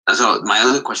That's all. My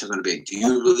other question is going to be: do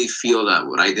you really feel that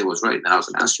what I did was right? And I was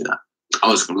going to ask you that. I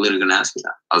was literally going to ask you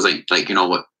that. I was like, you know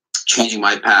what? Changing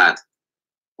my path,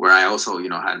 where I also,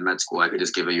 had med school, I could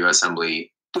just give a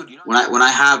USMLE. Dude, when I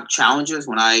have challenges,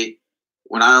 when I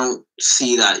don't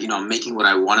see that, I'm making what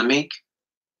I want to make,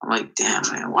 I'm like, damn,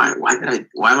 man, why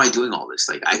am I doing all this?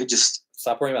 Like, I could just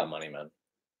stop worrying about money, man.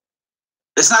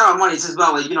 It's not about money. It's just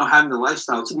about having the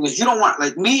lifestyle too. Because you don't want,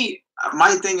 like me.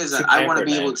 My thing is that I want to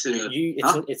be able to.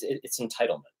 It's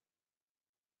entitlement.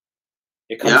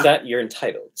 It comes that you're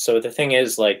entitled. So the thing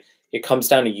is, like, it comes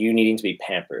down to you needing to be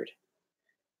pampered.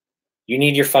 You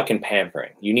need your fucking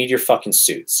pampering. You need your fucking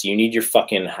suits. You need your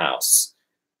fucking house.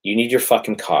 You need your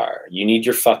fucking car. You need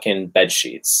your fucking bed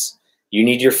sheets. You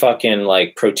need your fucking,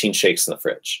 like, protein shakes in the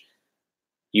fridge.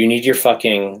 You need your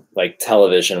fucking, like,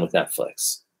 television with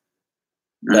Netflix.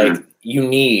 Like, you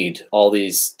need all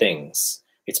these things.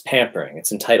 It's pampering.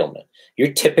 It's entitlement.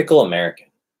 You're typical American.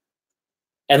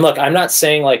 And look, I'm not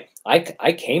saying, like,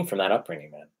 I came from that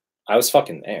upbringing, man. I was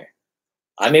fucking there.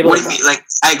 I'm able to... What do you mean? Like,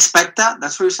 I expect that?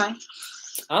 That's what you're saying?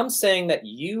 I'm saying that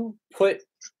you put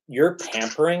your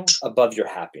pampering above your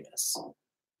happiness.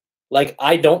 Like,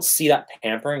 I don't see that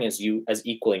pampering as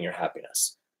equaling your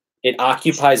happiness. It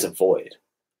occupies a void.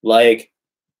 Like,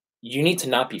 you need to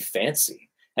not be fancy.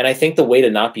 And I think the way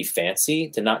to not be fancy,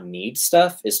 to not need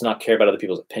stuff, is to not care about other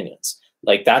people's opinions.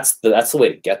 Like, that's the way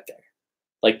to get there.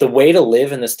 Like, the way to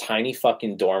live in this tiny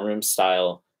fucking dorm room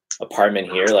style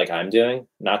apartment here, like I'm doing,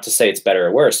 not to say it's better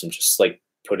or worse, I'm just, like,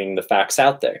 putting the facts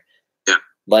out there. Yeah.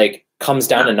 Like, comes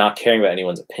down to not caring about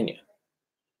anyone's opinion.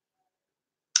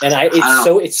 And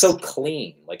it's so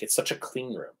clean. Like, it's such a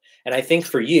clean room. And I think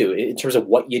for you, in terms of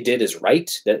what you did is right,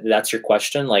 that's your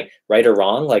question, like, right or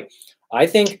wrong. Like, I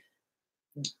think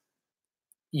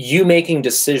you making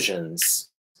decisions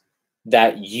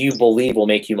that you believe will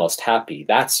make you most happy,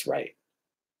 that's right.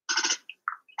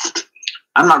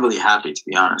 I'm not really happy, to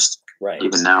be honest. Right.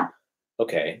 Even now.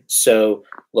 Okay. So,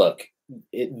 look,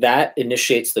 that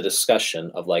initiates the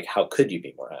discussion of, like, how could you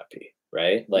be more happy,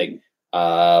 right? Like,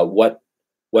 what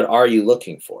are you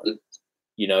looking for?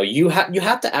 You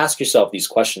have to ask yourself these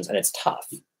questions, and it's tough.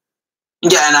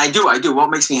 Yeah, and I do. What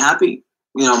makes me happy?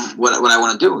 What I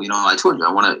want to do. I told you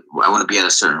I want to be at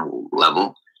a certain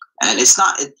level, and it's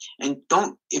not.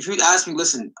 If you ask me,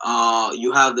 listen,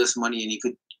 you have this money and you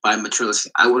could buy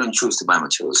materialistic. I wouldn't choose to buy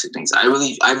materialistic things. I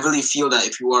really feel that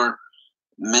if you are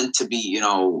meant to be,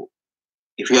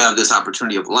 if you have this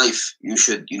opportunity of life, you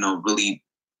should, really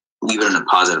leave it in a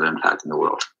positive impact in the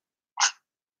world.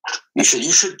 You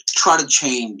should try to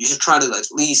change. You should try to at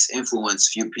least influence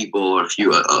a few people or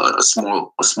a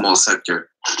small sector.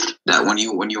 That when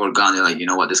you are gone, they're like, you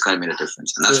know what, this guy made a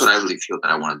difference, and that's what I really feel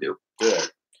that I want to do.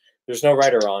 Good. There's no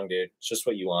right or wrong, dude. It's just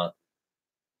what you want.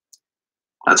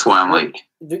 That's why I'm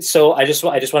like. So I just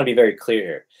want to be very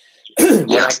clear here.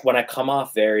 When I come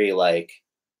off very, like,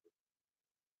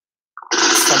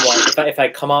 somewhat, if I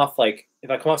come off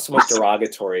somewhat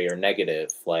derogatory or negative,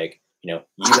 like, you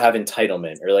have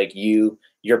entitlement, or like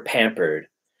you're pampered,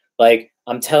 like,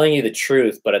 I'm telling you the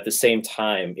truth, but at the same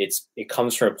time, it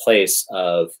comes from a place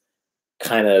of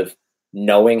kind of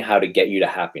knowing how to get you to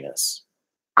happiness.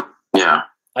 Yeah.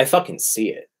 I fucking see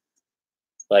it.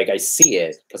 Like, I see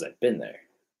it because I've been there.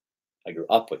 I grew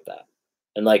up with that.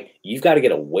 And, like, you've got to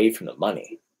get away from the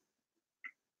money.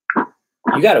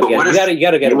 You got to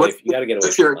get away.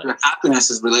 If your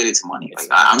happiness is related to money, like,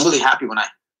 I'm really happy when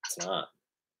It's not.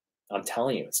 I'm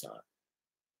telling you, it's not.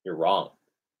 You're wrong.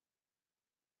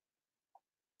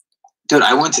 Dude,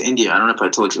 I went to India. I don't know if I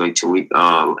told you, like, 2 weeks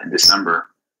in December.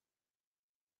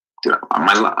 Dude,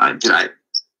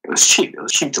 it was cheap. It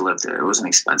was cheap to live there. It wasn't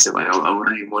expensive. I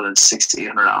wouldn't need more than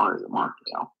 $600-$800 a month.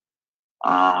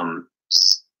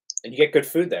 And you get good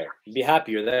food there. You'd be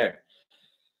happy you're there,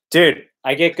 dude.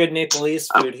 I get good Nepalese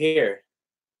food here.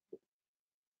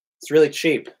 It's really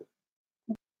cheap.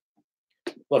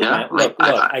 Look, man, look.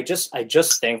 I just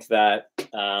think that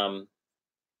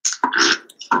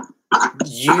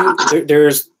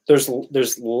there's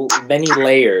many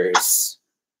layers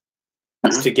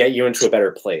to get you into a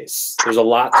better place. There's a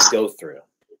lot to go through,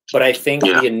 but I think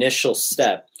the initial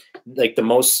step, like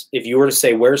if you were to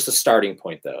say, where's the starting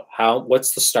point though?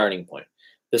 What's the starting point?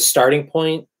 The starting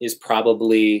point is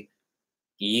probably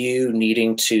you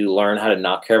needing to learn how to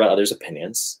not care about others'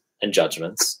 opinions and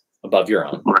judgments above your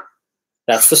own.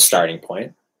 That's the starting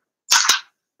point.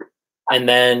 And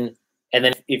then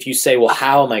if you say, well,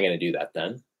 how am I going to do that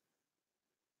then?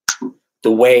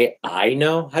 The way I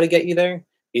know how to get you there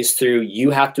is through,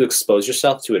 you have to expose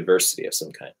yourself to adversity of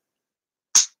some kind.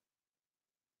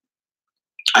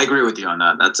 I agree with you on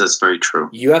that. That's very true.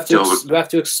 You have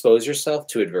to expose yourself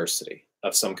to adversity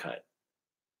of some kind.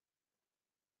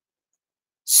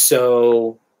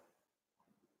 So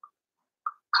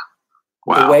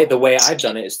wow. the way I've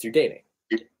done it is through dating.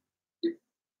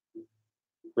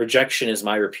 Rejection is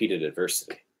my repeated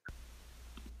adversity.